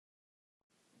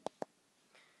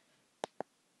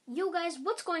Yo guys,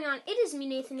 what's going on? It is me,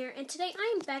 Nathan here, and today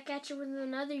I am back at you with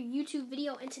another YouTube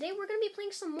video, and today we're going to be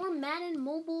playing some more Madden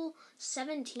Mobile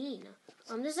 17.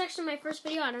 This is actually my first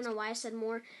video. I don't know why I said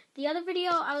more. The other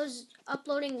video I was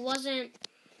uploading wasn't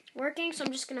working, so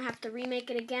I'm just going to have to remake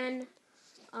it again.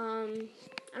 I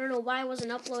don't know why I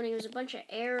wasn't uploading. There was a bunch of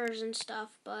errors and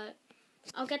stuff, but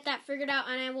I'll get that figured out,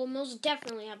 and I will most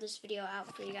definitely have this video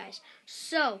out for you guys.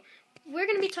 So, we're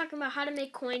going to be talking about how to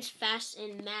make coins fast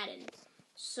in Madden.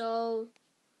 So,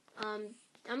 I'm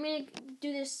going to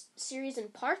do this series in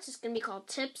parts. It's going to be called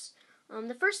Tips.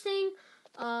 The first thing,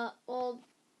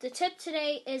 the tip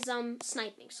today is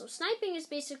sniping. So, sniping is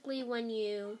basically when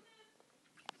you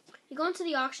go into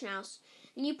the auction house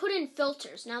and you put in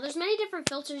filters. Now, there's many different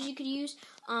filters you could use.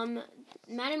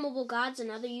 Madden Mobile Gods,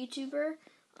 another YouTuber,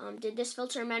 did this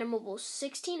filter in Madden Mobile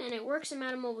 16, and it works in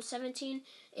Madden Mobile 17.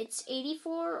 It's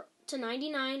 84 to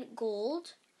 99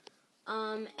 gold.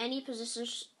 Any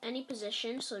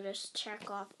position, so just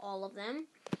check off all of them.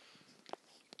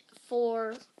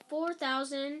 For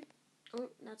 4,000, oh,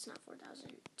 that's not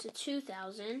 4,000, to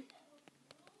 2,000.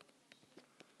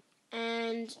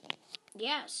 And,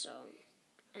 yeah, so,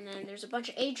 and then there's a bunch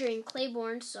of Adrian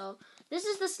Claiborne, so this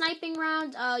is the sniping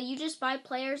round. You just buy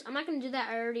players. I'm not going to do that.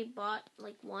 I already bought,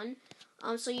 like, one.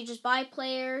 So you just buy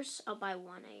players. I'll buy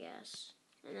one, I guess.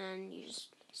 And then you just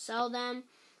sell them.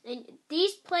 And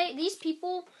these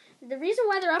people, the reason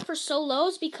why they're up for so low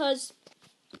is because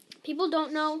people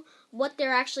don't know what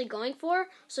they're actually going for.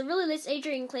 So really, this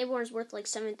Adrian Claiborne is worth like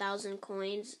 7,000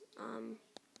 coins.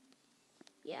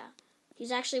 Yeah,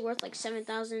 he's actually worth like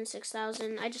 7,000,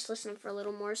 6,000. I just listen for a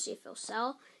little more, see if he'll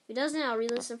sell. If he doesn't, I'll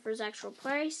re-listen for his actual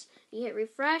price. You hit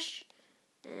refresh,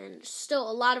 and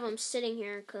still a lot of them sitting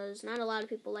here because not a lot of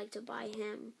people like to buy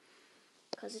him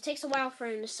because it takes a while for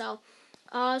him to sell.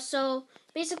 So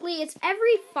basically, it's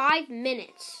every 5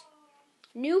 minutes,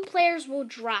 new players will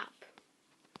drop.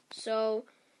 So,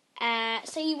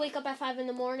 say you wake up at 5 in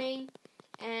the morning,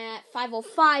 at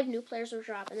 5:05, new players will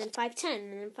drop, and then 5:10,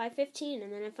 and then 5:15,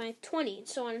 and then at 5:20, and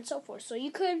so on and so forth. So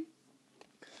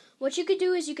what you could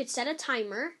do is you could set a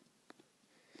timer,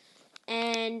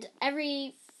 and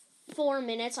every 4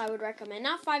 minutes, I would recommend.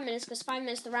 Not 5 minutes, because 5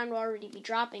 minutes, the round will already be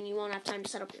dropping. You won't have time to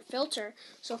set up your filter.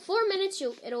 So 4 minutes,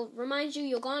 it'll remind you,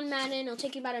 you'll go on Madden. It'll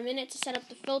take you about a minute to set up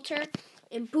the filter.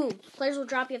 And boom, players will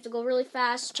drop. You have to go really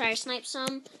fast, try to snipe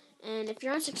some. And if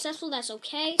you're unsuccessful, that's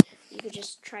okay. You could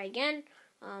just try again,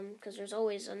 because there's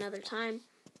always another time.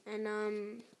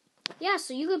 And, yeah,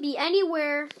 so you could be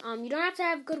anywhere. You don't have to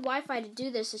have good Wi-Fi to do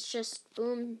this. It's just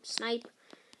boom, snipe.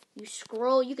 You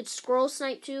could scroll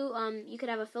snipe too. You could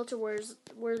have a filter where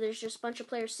there's just a bunch of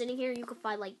players sitting here. You could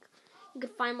find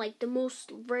the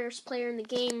most rarest player in the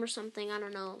game or something. I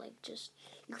don't know. You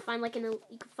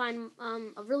could find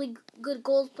a really good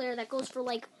gold player that goes for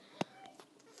like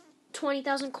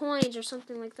 20,000 coins or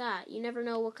something like that. You never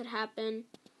know what could happen.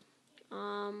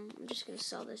 I'm just gonna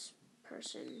sell this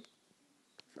person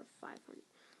for 500.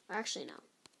 Actually, no.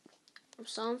 I'm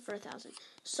selling for 1,000.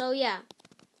 So yeah.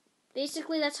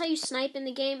 Basically, that's how you snipe in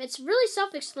the game. It's really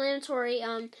self-explanatory.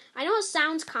 I know it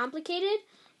sounds complicated,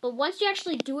 but once you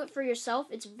actually do it for yourself,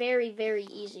 it's very, very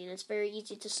easy, and it's very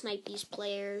easy to snipe these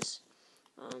players.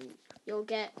 You'll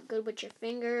get good with your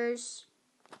fingers,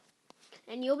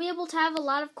 and you'll be able to have a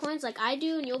lot of coins like I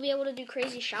do, and you'll be able to do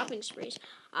crazy shopping sprees.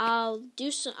 I'll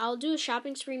do a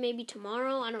shopping spree maybe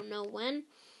tomorrow. I don't know when,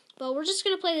 but we're just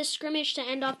gonna play this scrimmage to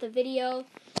end off the video.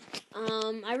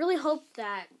 I really hope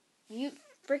that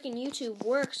freaking YouTube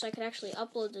works so I could actually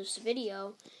upload this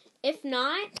video. If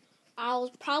not, I'll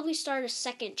probably start a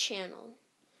second channel.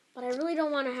 But I really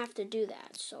don't want to have to do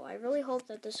that, so I really hope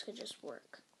that this could just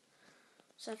work.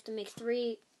 So I have to make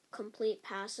 3 complete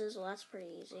passes. Well, that's pretty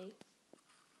easy.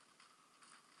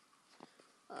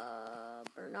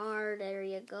 Bernard, there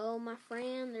you go, my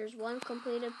friend. There's 1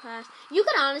 completed pass. You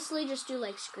could honestly just do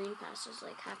like screen passes,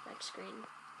 like halfback screen.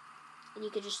 And you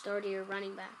could just throw to your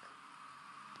running back.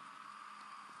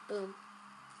 Boom.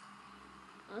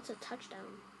 Oh, that's a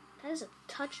touchdown. That is a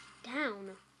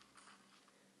touchdown.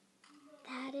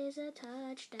 That is a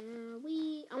touchdown.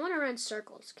 I want to run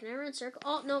circles. Can I run circles?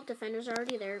 Oh, no, defender's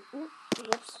already there. Ooh,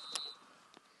 whoops.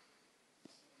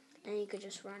 And you could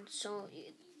just run. So,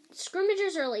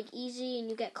 scrimmages are, like, easy, and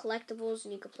you get collectibles,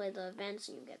 and you could play the events,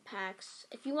 and you get packs.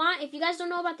 If you guys don't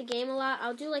know about the game a lot,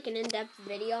 I'll do, like, an in-depth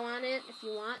video on it if you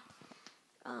want.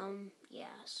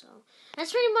 Yeah, so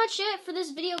that's pretty much it for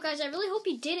this video, guys. I really hope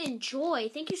you did enjoy.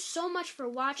 Thank you so much for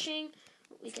watching.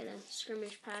 We get a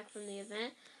scrimmage pack from the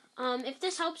event. If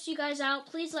this helps you guys out,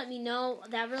 please let me know.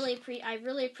 I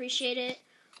really appreciate it.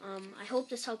 I hope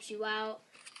this helps you out.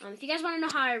 If you guys want to know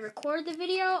how I record the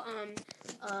video,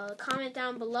 comment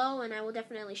down below and I will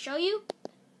definitely show you.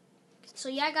 So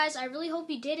yeah, guys, I really hope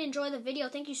you did enjoy the video.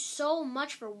 Thank you so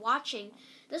much for watching.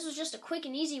 This was just a quick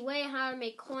and easy way on how to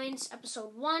make coins,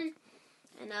 episode 1.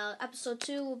 And episode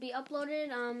 2 will be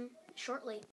uploaded shortly.